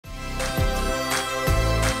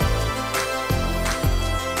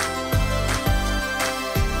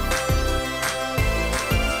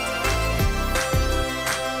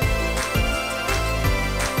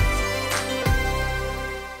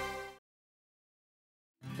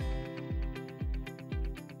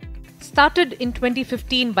Started in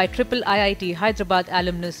 2015 by triple IIT Hyderabad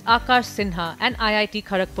alumnus Akash Sinha and IIT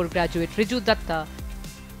Kharagpur graduate Riju Datta,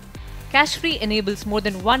 Cashfree enables more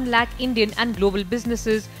than 1 lakh Indian and global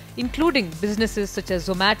businesses, including businesses such as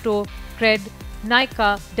Zomato, Cred,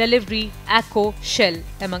 Nykaa, Delivery, Acko, Shell,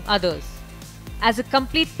 among others. As a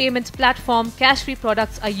complete payments platform, Cashfree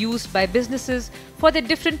products are used by businesses for their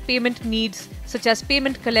different payment needs such as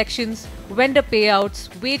payment collections, vendor payouts,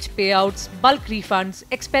 wage payouts, bulk refunds,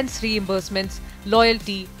 expense reimbursements,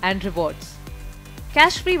 loyalty and rewards.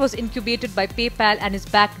 Cashfree was incubated by PayPal and is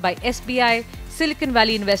backed by SBI, Silicon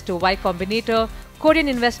Valley investor Y Combinator, Korean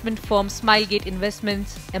investment firm Smilegate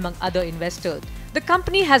Investments, among other investors. The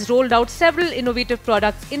company has rolled out several innovative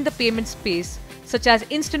products in the payment space, such as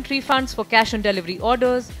instant refunds for cash on delivery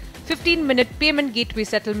orders, 15-minute payment gateway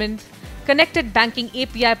settlements, connected banking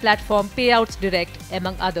API platform Payouts Direct,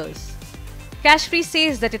 among others. Cashfree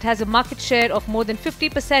says that it has a market share of more than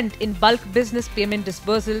 50% in bulk business payment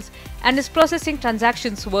disbursals and is processing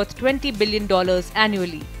transactions worth $20 billion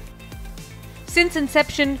annually. Since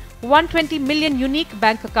inception, 120 million unique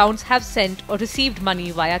bank accounts have sent or received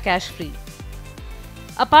money via Cashfree.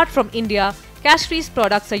 Apart from India, Cashfree's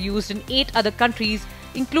products are used in 8 other countries,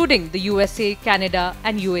 including the USA, Canada,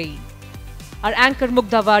 and UAE. Our anchor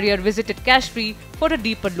Mugdha Warrior visited Cashfree for a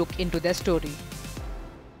deeper look into their story.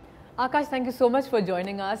 Akash, thank you so much for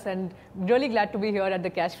joining us, and really glad to be here at the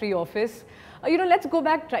Cashfree office. Let's go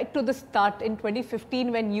back right to the start in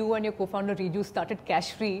 2015 when you and your co-founder Riju started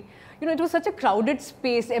Cashfree. It was such a crowded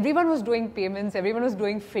space. Everyone was doing payments, everyone was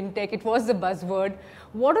doing fintech. It was the buzzword.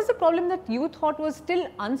 What was the problem that you thought was still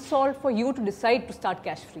unsolved for you to decide to start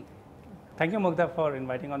Cashfree? Thank you, Mugdha, for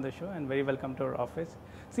inviting on the show, and very welcome to our office.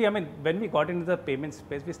 See, when we got into the payment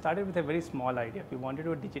space, we started with a very small idea. We wanted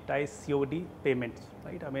to digitize COD payments,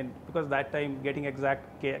 right? Because that time getting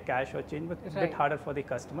exact cash or change was a bit harder for the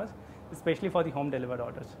customers, especially for the home delivered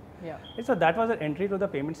orders. Yeah. And so that was an entry to the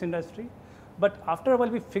payments industry. But after a while,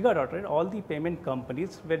 we figured out, right, all the payment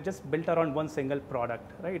companies were just built around one single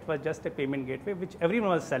product, right? It was just a payment gateway, which everyone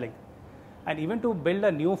was selling. And even to build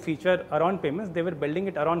a new feature around payments, they were building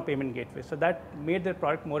it around payment gateway. So that made their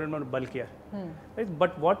product more and more bulkier. Right?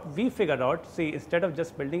 But what we figured out, see, instead of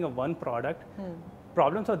just building a one product,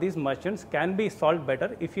 problems of these merchants can be solved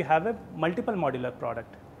better if you have a multiple modular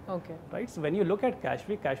product. Okay. Right? So when you look at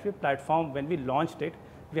Cashfree platform, when we launched it,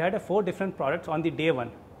 we had 4 different products on the day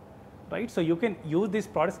one. Right? So you can use these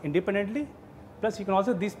products independently, plus you can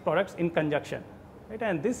also use these products in conjunction. Right?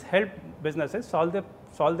 And this helped businesses solve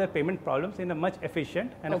their payment problems in a much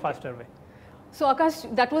efficient and a faster way. So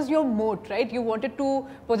Akash, that was your moat, right? You wanted to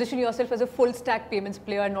position yourself as a full stack payments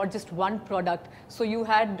player, not just one product. So you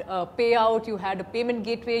had a payout, you had a payment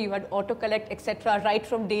gateway, you had auto collect, etc. right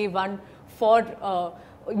from day one for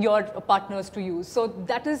your partners to use. So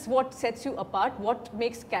that is what sets you apart. What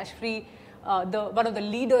makes Cashfree one of the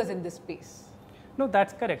leaders in this space? No,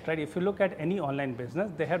 that's correct, right? If you look at any online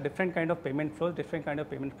business, they have different kind of payment flows, different kind of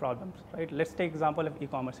payment problems, right? Let's take example of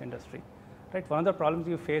e-commerce industry, right? One of the problems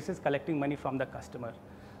you face is collecting money from the customer,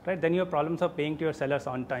 right? Then you have problems of paying to your sellers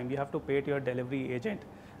on time. You have to pay to your delivery agent,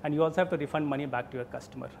 and you also have to refund money back to your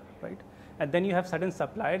customer, right? And then you have certain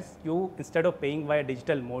suppliers, instead of paying via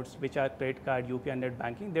digital modes, which are credit card, UPI, and net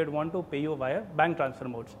banking, they would want to pay you via bank transfer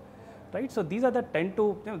modes. Right, so these are the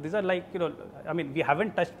these are like, we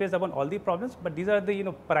haven't touched base upon all the problems, but these are the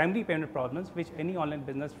primary payment problems which any online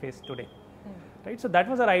business face today. Right, so that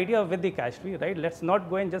was our idea with the Cashfree. Right, let's not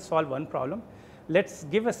go and just solve one problem. Let's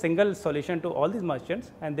give a single solution to all these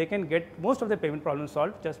merchants, and they can get most of the payment problems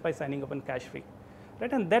solved just by signing up on Cashfree.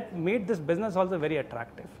 Right, and that made this business also very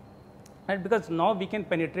attractive. Right, because now we can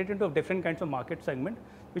penetrate into different kinds of market segment,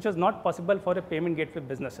 which was not possible for a payment gateway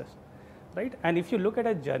businesses. Right, and if you look at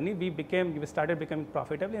our journey, we started becoming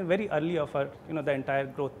profitable and very early of our, the entire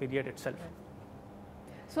growth period itself.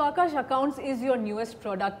 So Akash, accounts is your newest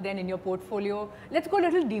product then in your portfolio. Let's go a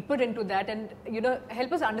little deeper into that and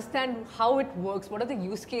help us understand how it works. What are the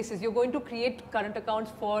use cases? You're going to create current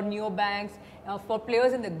accounts for neobanks, for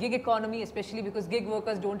players in the gig economy, especially because gig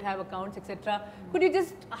workers don't have accounts, etc. Could you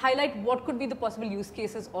just highlight what could be the possible use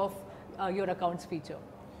cases of your accounts feature?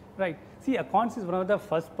 Right. See, accounts is one of the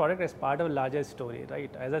first product as part of a larger story,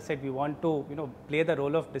 right? As I said, we want to, play the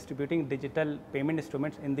role of distributing digital payment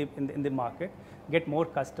instruments in the market, get more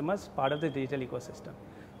customers part of the digital ecosystem.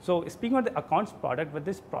 So speaking of the accounts product, with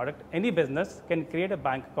this product, any business can create a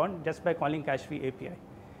bank account just by calling Cashfree API.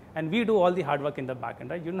 And we do all the hard work in the back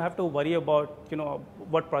end, right? You don't have to worry about,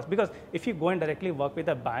 what process, because if you go and directly work with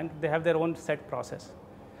a bank, they have their own set process.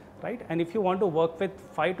 Right? And if you want to work with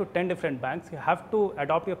 5 to 10 different banks, you have to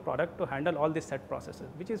adopt your product to handle all these set processes,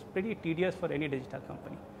 which is pretty tedious for any digital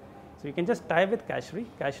company. So you can just tie with Cashfree.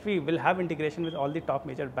 Cashfree will have integration with all the top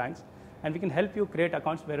major banks, and we can help you create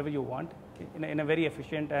accounts wherever you want in a very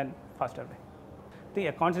efficient and faster way. The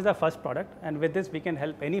accounts is our first product, and with this we can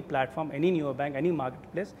help any platform, any neobank, any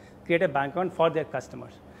marketplace create a bank account for their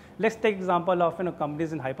customers. Let's take example of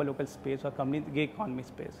companies in hyperlocal space or companies in gig economy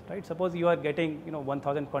space, right? Suppose you are getting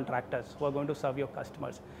 1,000 contractors who are going to serve your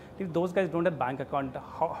customers. If those guys don't have bank account,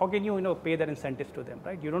 how can you pay their incentives to them,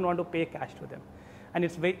 right? You don't want to pay cash to them, and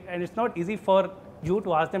it's not easy for you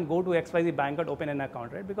to ask them go to XYZ bank and open an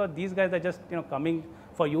account, right? Because these guys are just coming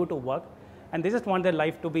for you to work, and they just want their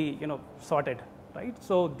life to be sorted, right?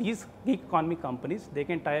 So these gig economy companies, they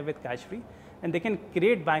can tie with Cashfree, and they can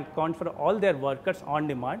create bank accounts for all their workers on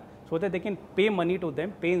demand, so that they can pay money to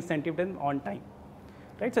them, pay incentive to them on time,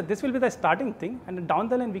 right? So this will be the starting thing, and down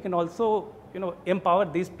the line we can also empower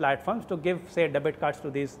these platforms to give, say, debit cards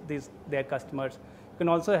to their customers. You can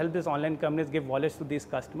also help these online companies give wallets to these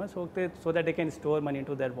customers, so that they can store money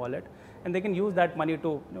into their wallet, and they can use that money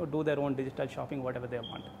to do their own digital shopping, whatever they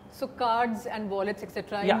want. So cards and wallets,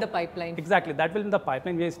 etc., yeah, in the pipeline. Exactly, that will be in the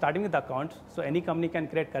pipeline. We are starting with accounts, so any company can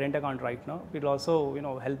create current account right now. We'll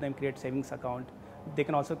also help them create savings account. They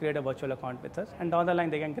can also create a virtual account with us, and down the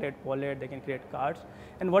line they can create wallet, they can create cards,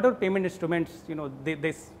 and whatever payment instruments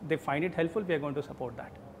they find it helpful, we are going to support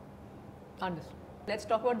that. Understood. Let's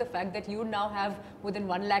talk about the fact that you now have more than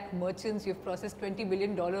 1 lakh merchants. You've processed $20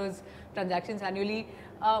 billion transactions annually.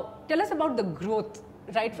 Tell us about the growth,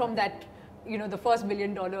 right from that, the first $1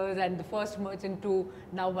 billion and the first merchant to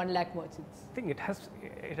now 1 lakh merchants. I think it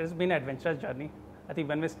has been an adventurous journey. I think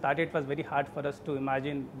when we started, it was very hard for us to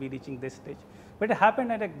imagine we reaching this stage, but it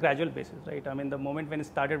happened at a gradual basis, right? I mean, the moment when we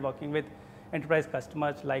started working with enterprise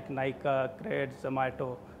customers like Nykaa, Cred,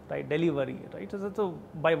 Zomato, right, delivery, right? So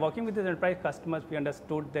by working with these enterprise customers, we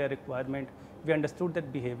understood their requirement, we understood their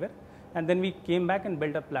behavior, and then we came back and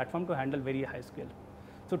built a platform to handle very high scale.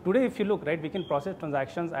 So today, if you look, right, we can process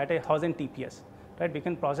transactions at 1,000 TPS, right? We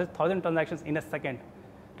can process 1,000 transactions in a second,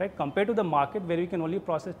 right? Compared to the market where we can only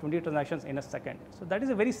process 20 transactions in a second. So that is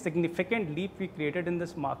a very significant leap we created in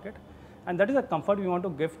this market, and that is a comfort we want to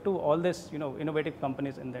give to all these innovative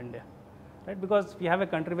companies in India. Right, because we have a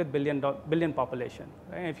country with billion population.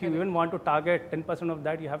 Right? If you even want to target 10% of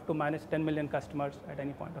that, you have to manage 10 million customers at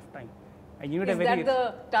any point of time. And you need is that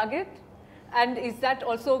the target? And is that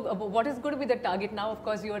also, what is going to be the target now? Of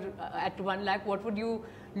course, you are at 1 lakh. What would you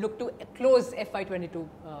look to close FY22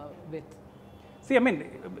 with? See, I mean,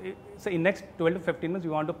 so in next 12 to 15 months,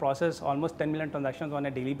 we want to process almost 10 million transactions on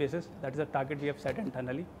a daily basis. That is the target we have set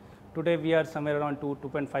internally. Today, we are somewhere around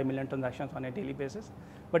 2.5 million transactions on a daily basis.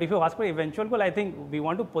 But if you ask for eventual goal, I think we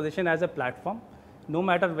want to position as a platform. No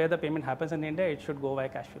matter where the payment happens in India, it should go via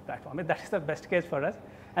Cashfree platform. I mean, that is the best case for us,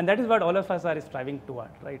 and that is what all of us are striving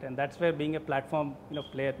toward, right? And that's where being a platform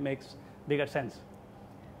player makes bigger sense.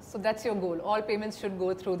 So that's your goal. All payments should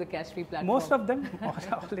go through the Cashfree platform. Most of them, all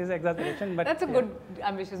is exaggeration, but that's a good,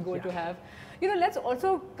 ambitious goal to have. Let's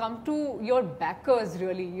also come to your backers.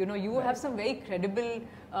 Really, you have some very credible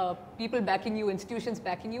people backing you, institutions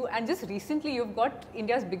backing you, and just recently you've got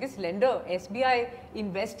India's biggest lender, SBI,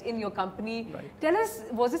 invest in your company. Right. Tell us,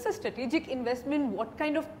 was this a strategic investment? What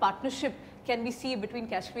kind of partnership can we see between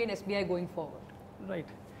Cashfree and SBI going forward? Right.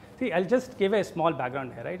 See, I'll just give a small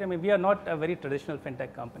background here, right? I mean, we are not a very traditional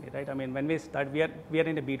fintech company, right? I mean, when we start, we are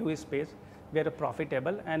in a B2B space, we are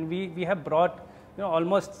profitable, and we have brought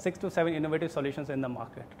almost 6 to 7 innovative solutions in the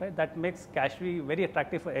market, right? That makes Cashfree very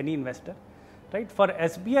attractive for any investor, right? For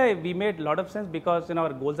SBI, we made a lot of sense because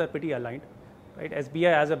our goals are pretty aligned, right?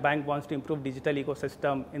 SBI as a bank wants to improve digital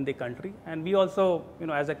ecosystem in the country, and we also,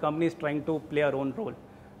 as a company, is trying to play our own role,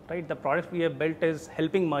 right? The product we have built is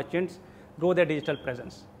helping merchants grow their digital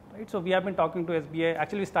presence. Right? So we have been talking to SBI.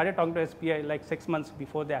 Actually, we started talking to SBI like 6 months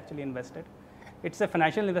before they actually invested. It's a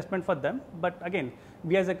financial investment for them, but again,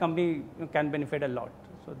 we as a company can benefit a lot.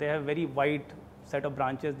 So they have very wide set of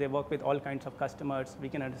branches. They work with all kinds of customers. We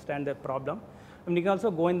can understand their problem, and we can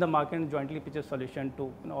also go in the market and jointly pitch a solution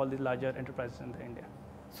to all these larger enterprises in India.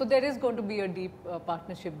 So there is going to be a deep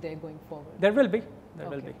partnership there going forward. There will be. There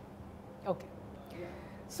will be. Okay.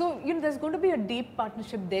 So, there's going to be a deep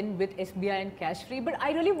partnership then with SBI and Cashfree, but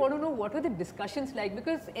I really want to know what were the discussions like,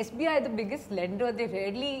 because SBI, the biggest lender, they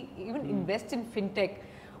rarely even invest in fintech.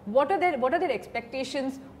 What are their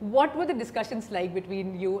expectations? What were the discussions like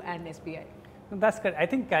between you and SBI? That's correct. I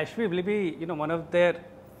think Cashfree will be, one of their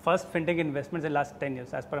first fintech investments in the last 10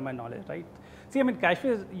 years, as per my knowledge, right? See, I mean,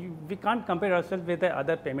 Cashfree we can't compare ourselves with the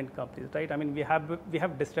other payment companies, right? I mean, we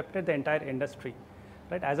have disrupted the entire industry.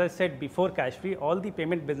 Right? As I said before Cashfree, all the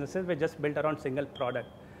payment businesses were just built around single product,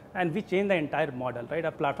 and we changed the entire model. Right?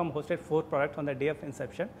 Our platform hosted 4 products on the day of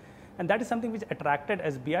inception, And that is something which attracted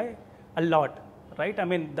SBI a lot, right? I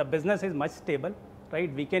mean, the business is much stable,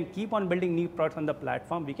 right? We can keep on building new products on the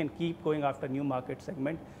platform. We can keep going after new market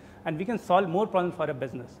segment, and we can solve more problems for a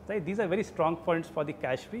business, right? These are very strong points for the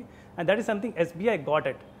Cashfree, and that is something SBI got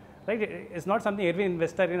it, right? It's not something every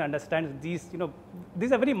investor understands. These,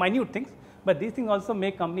 these are very minute things, but these things also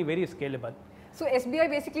make company very scalable. So SBI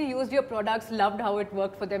basically used your products, loved how it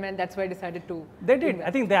worked for them, and that's why I decided to. They did. Invest.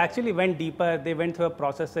 I think they actually went deeper. They went through a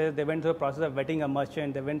processes. They went through a process of vetting a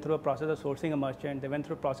merchant. They went through a process of sourcing a merchant. They went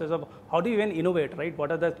through a process of how do you even innovate, right?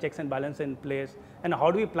 What are the checks and balances in place, and how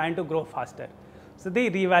do we plan to grow faster? So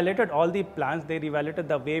they reevaluated all the plans, they reevaluated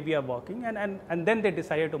the way we are working, and then they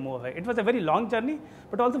decided to move ahead. It was a very long journey,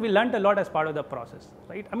 but also we learned a lot as part of the process,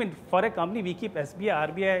 right? I mean, for a company, we keep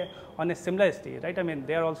SBI, RBI on a similar stage, right? I mean,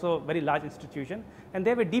 they are also a very large institution, and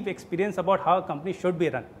they have a deep experience about how a company should be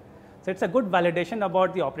run. So it's a good validation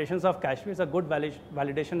about the operations of Cashfree. It's a good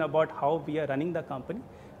validation about how we are running the company,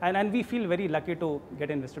 and we feel very lucky to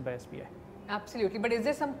get invested by SBI. Absolutely, but is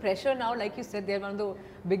there some pressure now? Like you said, they're one of the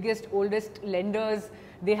biggest, oldest lenders.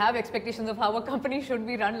 They have expectations of how a company should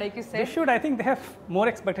be run, like you said. They should. I think they have more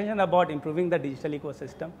expectation about improving the digital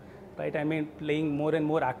ecosystem, right? I mean, playing more and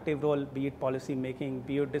more active role, be it policy making,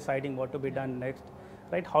 be it deciding what to be done next,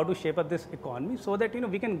 right? How to shape up this economy so that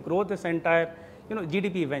we can grow this entire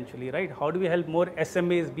GDP eventually, right? How do we help more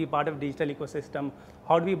SMEs be part of digital ecosystem?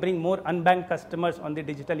 How do we bring more unbanked customers on the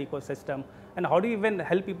digital ecosystem? And how do we even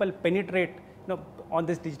help people penetrate on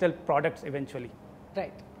these digital products eventually?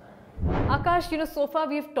 Right. Akash, so far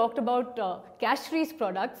we've talked about Cashfree's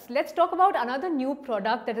products. Let's talk about another new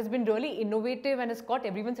product that has been really innovative and has caught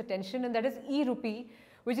everyone's attention, and that is e-Rupee,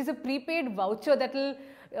 which is a prepaid voucher that will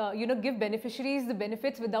give beneficiaries the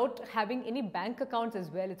benefits without having any bank accounts as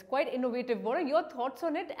well. It's quite innovative. What are your thoughts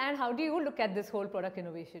on it, and how do you look at this whole product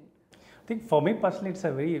innovation? I think for me personally, it's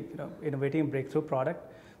a very innovative breakthrough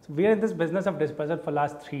product. So we are in this business of disbursal for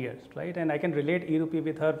last 3 years, right? And I can relate e-Rupee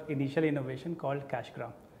with her initial innovation called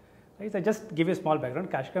Cashgram. Right? So just give you a small background.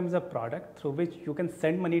 Cashgram is a product through which you can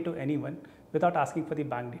send money to anyone without asking for the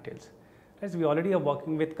bank details. Right? So we already are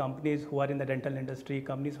working with companies who are in the dental industry,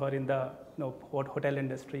 companies who are in the hotel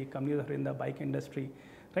industry, companies who are in the bike industry.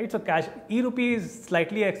 Right? So e-Rupee is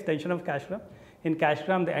slightly an extension of Cashgram. In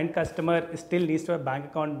Cashgram, the end customer still needs to have a bank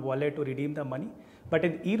account wallet to redeem the money. But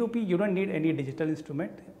in e-Rupee, you don't need any digital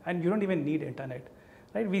instrument, and you don't even need internet.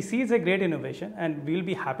 Right? We see it's a great innovation, and we'll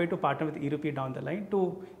be happy to partner with e-Rupee down the line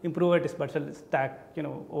to improve our disbursal stack,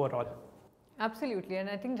 overall. Absolutely, and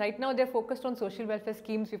I think right now they're focused on social welfare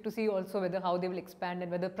schemes. We have to see also how they will expand and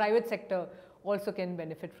whether private sector also can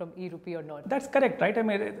benefit from e-Rupee or not. That's correct, right? I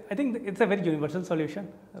mean, I think it's a very universal solution,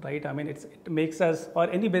 right? I mean, it makes us or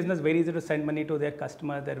any business very easy to send money to their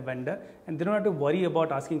customer, their vendor, and they don't have to worry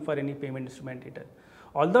about asking for any payment instrument either.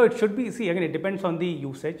 Although it should be, again, it depends on the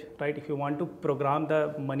usage, right? If you want to program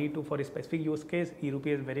the money for a specific use case,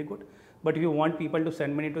 e-Rupee is very good. But if you want people to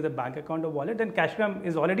send money to the bank account or wallet, then Cashgram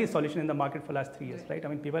is already a solution in the market for the last 3 years, right? I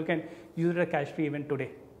mean, people can use it as Cashfree even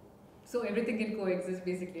today. So everything can coexist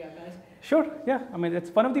basically, Akash? Sure, yeah. I mean, it's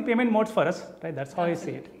one of the payment modes for us, right? That's how I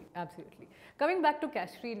see it. Absolutely. Coming back to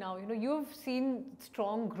Cashfree now, you've seen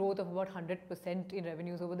strong growth of about 100% in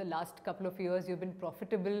revenues over the last couple of years. You've been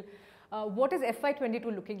profitable. What is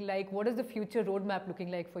FY22 looking like? What is the future roadmap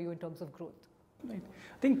looking like for you in terms of growth? Right.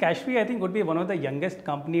 I think Cashfree, would be one of the youngest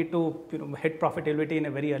company to hit profitability in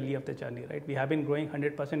a very early of the journey, right? We have been growing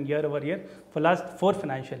 100% year over year for last 4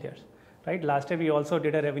 financial years, right? Last year we also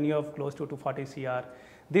did a revenue of close to 240 CR.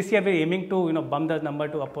 This year we're aiming to bump the number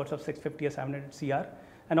to upwards of 650 or 700 CR,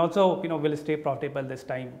 and also we'll stay profitable this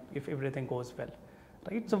time if everything goes well.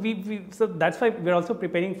 Right, so so that's why we're also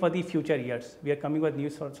preparing for the future years. We are coming with new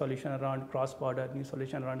solution around cross-border, new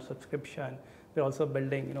solution around subscription. We're also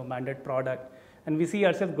building mandate product, and we see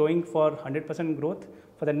ourselves going for 100% growth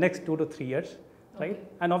for the next 2 to 3 years, right? Okay.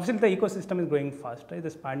 And obviously the ecosystem is growing fast, right?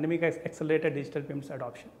 This pandemic has accelerated digital payments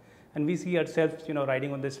adoption, and we see ourselves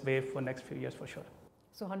riding on this wave for next few years for sure.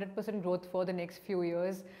 So 100% growth for the next few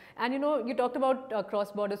years. And you talked about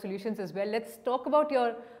cross-border solutions as well. Let's talk about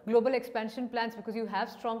your global expansion plans, because you have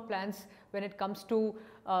strong plans when it comes to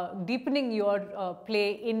deepening your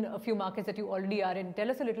play in a few markets that you already are in.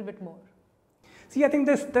 Tell us a little bit more. See, I think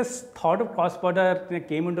this thought of cross-border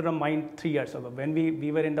came into our mind 3 years ago when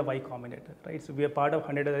we were in the Y Combinator, right? So we are part of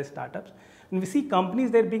 100 other startups, and we see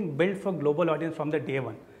companies that are being built for global audience from the day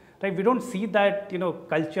one. Right, we don't see that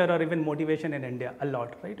culture or even motivation in India a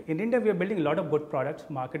lot, right? In India, we are building a lot of good products.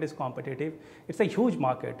 Market is competitive. It's a huge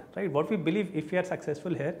market, right? What we believe, if we are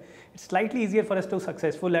successful here, it's slightly easier for us to be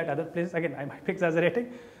successful at other places. Again, I might be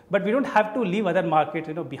exaggerating, but we don't have to leave other markets,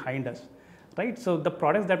 behind us, right? So the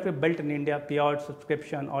products that we built in India, payout,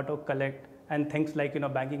 subscription, auto collect, and things like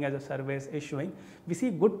banking as a service, issuing, we see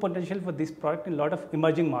good potential for this product in a lot of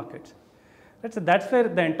emerging markets. Right? So that's where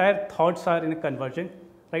the entire thoughts are in a converging.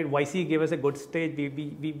 Right? YC gave us a good stage.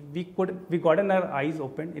 We gotten our eyes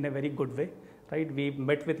opened in a very good way. Right? We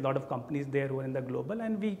met with a lot of companies there who are in the global,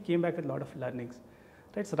 and we came back with a lot of learnings.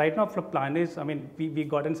 Right? So right now, the plan is, we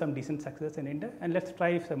gotten some decent success in India, and let's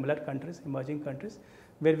try similar countries, emerging countries,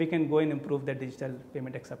 where we can go and improve their digital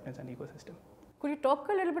payment acceptance and ecosystem. Could you talk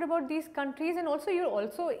a little bit about these countries? And also, you're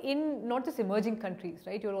also in not just emerging countries,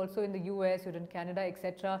 right? You're also in the US, you're in Canada,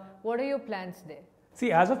 etc. What are your plans there?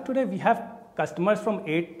 See, as of today, we have customers from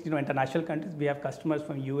 8 international countries. We have customers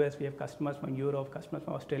from US, we have customers from Europe, customers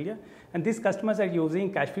from Australia, and these customers are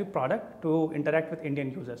using Cashfree product to interact with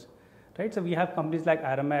Indian users. Right? So we have companies like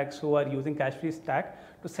Aramex who are using Cashfree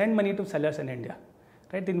stack to send money to sellers in India.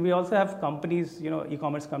 Right? Then we also have companies,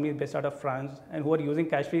 e-commerce companies based out of France, and who are using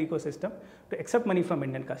Cashfree ecosystem to accept money from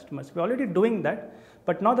Indian customers. We're already doing that,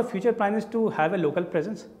 but now the future plan is to have a local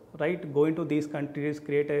presence, right? Go into these countries,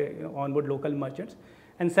 create a onboard local merchants,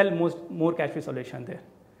 and sell more Cashfree solution there.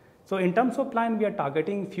 So in terms of plan, we are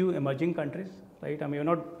targeting few emerging countries, right?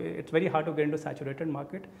 It's very hard to get into saturated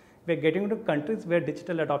market. We're getting into countries where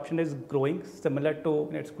digital adoption is growing, similar to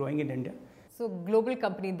it's growing in India. So global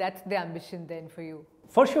company, that's the ambition then for you?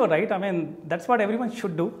 For sure, right? That's what everyone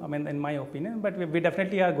should do, in my opinion, but we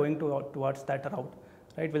definitely are going towards that route,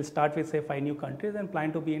 right? We'll start with, say, 5 new countries and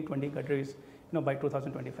plan to be in 20 countries, by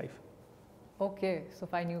 2025. Okay, so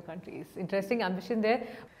 5 new countries. Interesting ambition there.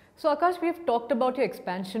 So Akash, we've talked about your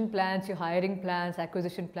expansion plans, your hiring plans,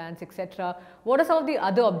 acquisition plans, etc. What are some of the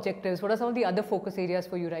other objectives? What are some of the other focus areas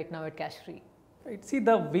for you right now at Cashfree? Right. See,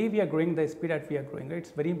 the way we are growing, the speed that we are growing, right?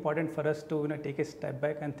 It's very important for us to take a step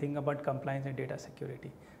back and think about compliance and data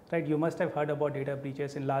security. Right? You must have heard about data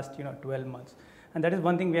breaches in last 12 months, and that is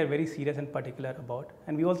one thing we are very serious and particular about.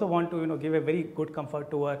 And we also want to give a very good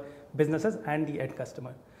comfort to our businesses and the end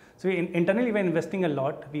customer. So internally, we're investing a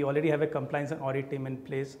lot. We already have a compliance and audit team in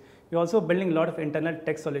place. We're also building a lot of internal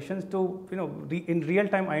tech solutions to in real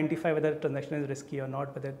time identify whether a transaction is risky or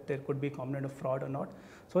not, whether there could be a component of fraud or not,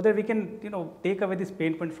 so that we can take away this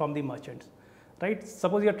pain point from the merchants. Right?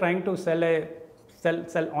 Suppose you're trying to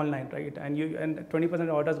sell online, right? And 20% of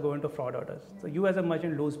orders go into fraud orders. So you as a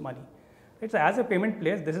merchant lose money. Right? So as a payment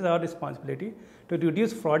player, this is our responsibility to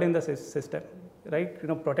reduce fraud in the system. Right?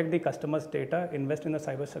 Protect the customer's data, invest in the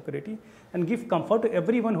cyber security, and give comfort to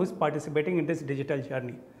everyone who's participating in this digital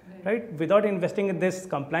journey. Right? Without investing in this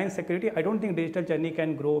compliance security, I don't think digital journey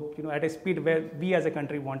can grow at a speed where we as a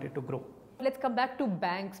country want it to grow. Let's come back to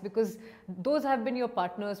banks, because those have been your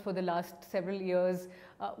partners for the last several years.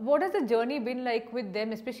 What has the journey been like with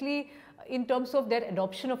them, especially in terms of their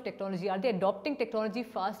adoption of technology? Are they adopting technology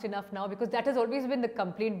fast enough now? Because that has always been the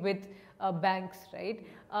complaint with banks, right?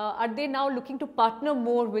 Are they now looking to partner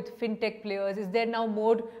more with fintech players? Is there now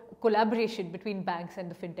more collaboration between banks and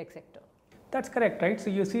the fintech sector? That's correct, right? So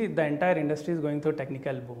you see the entire industry is going through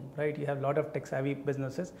technical boom, right? You have a lot of tech savvy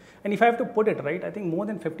businesses. And if I have to put it right, I think more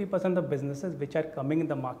than 50% of businesses which are coming in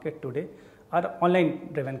the market today are online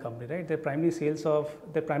driven companies, right? Their primary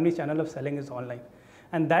channel of selling is online.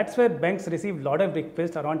 And that's where banks receive a lot of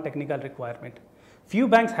requests around technical requirement. Few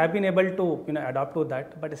banks have been able to adapt to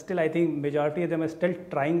that, but still I think majority of them are still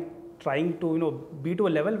trying to be to a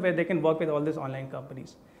level where they can work with all these online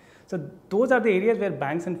companies. So those are the areas where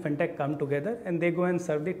banks and fintech come together, and they go and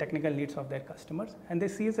serve the technical needs of their customers, and they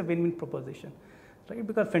see it's a win-win proposition, right?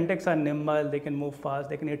 Because fintechs are nimble, they can move fast,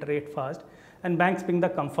 they can iterate fast, and banks bring the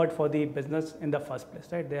comfort for the business in the first place,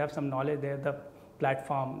 right? They have some knowledge, they have the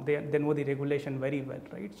platform, they know the regulation very well,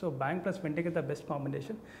 right? So bank plus fintech is the best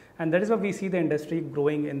combination, and that is why we see the industry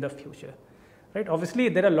growing in the future, right? Obviously,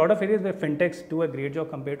 there are a lot of areas where fintechs do a great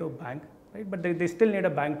job compared to a bank, right? But they still need a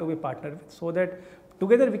bank to be partnered with, so that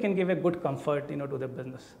together we can give a good comfort to the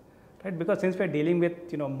business, right? Because since we're dealing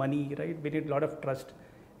with money, right, we need a lot of trust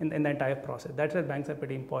in the entire process. That's why banks are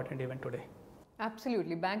pretty important even today.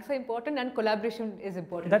 Absolutely, banks are important and collaboration is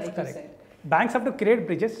important. That's like correct. You said. Banks have to create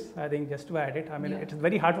bridges, I think, just to add it. It's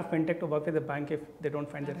very hard for fintech to work with a bank if they don't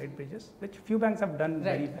find the right bridges, which few banks have done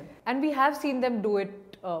very well. And we have seen them do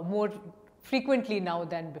it more frequently now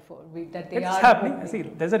than before. It's happening. See,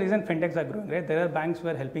 there's a reason fintechs are growing, right? There are banks who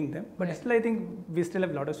are helping them, but still I think we still have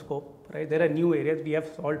a lot of scope, right? There are new areas. We have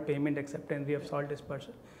solved payment acceptance, we have solved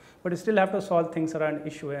disbursement, but we still have to solve things around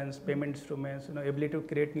issuance, payment instruments, ability to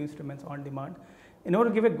create new instruments on demand in order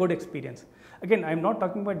to give a good experience. Again, I'm not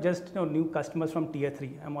talking about just new customers from tier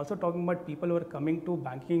 3. I'm also talking about people who are coming to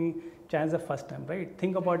banking channels the first time, right?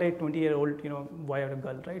 Think about a 20-year-old boy or a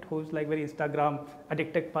girl, right, who's like very Instagram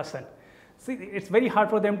addicted person. See, it's very hard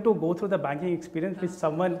for them to go through the banking experience which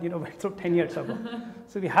someone went through 10 years ago.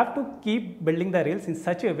 So we have to keep building the rails in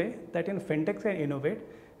such a way that fintechs can innovate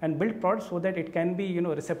and build products so that it can be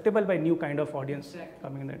receptible by new kind of audience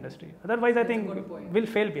coming in the industry. Otherwise, I think we'll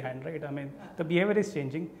fail behind, right? I mean, the behavior is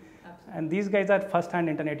changing, and these guys are first-hand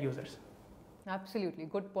internet users. Absolutely,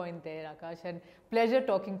 good point there, Akash, and pleasure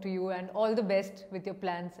talking to you, and all the best with your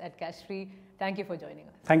plans at Cashfree. Thank you for joining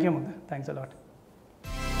us. Thank you, Munda. Thanks a lot.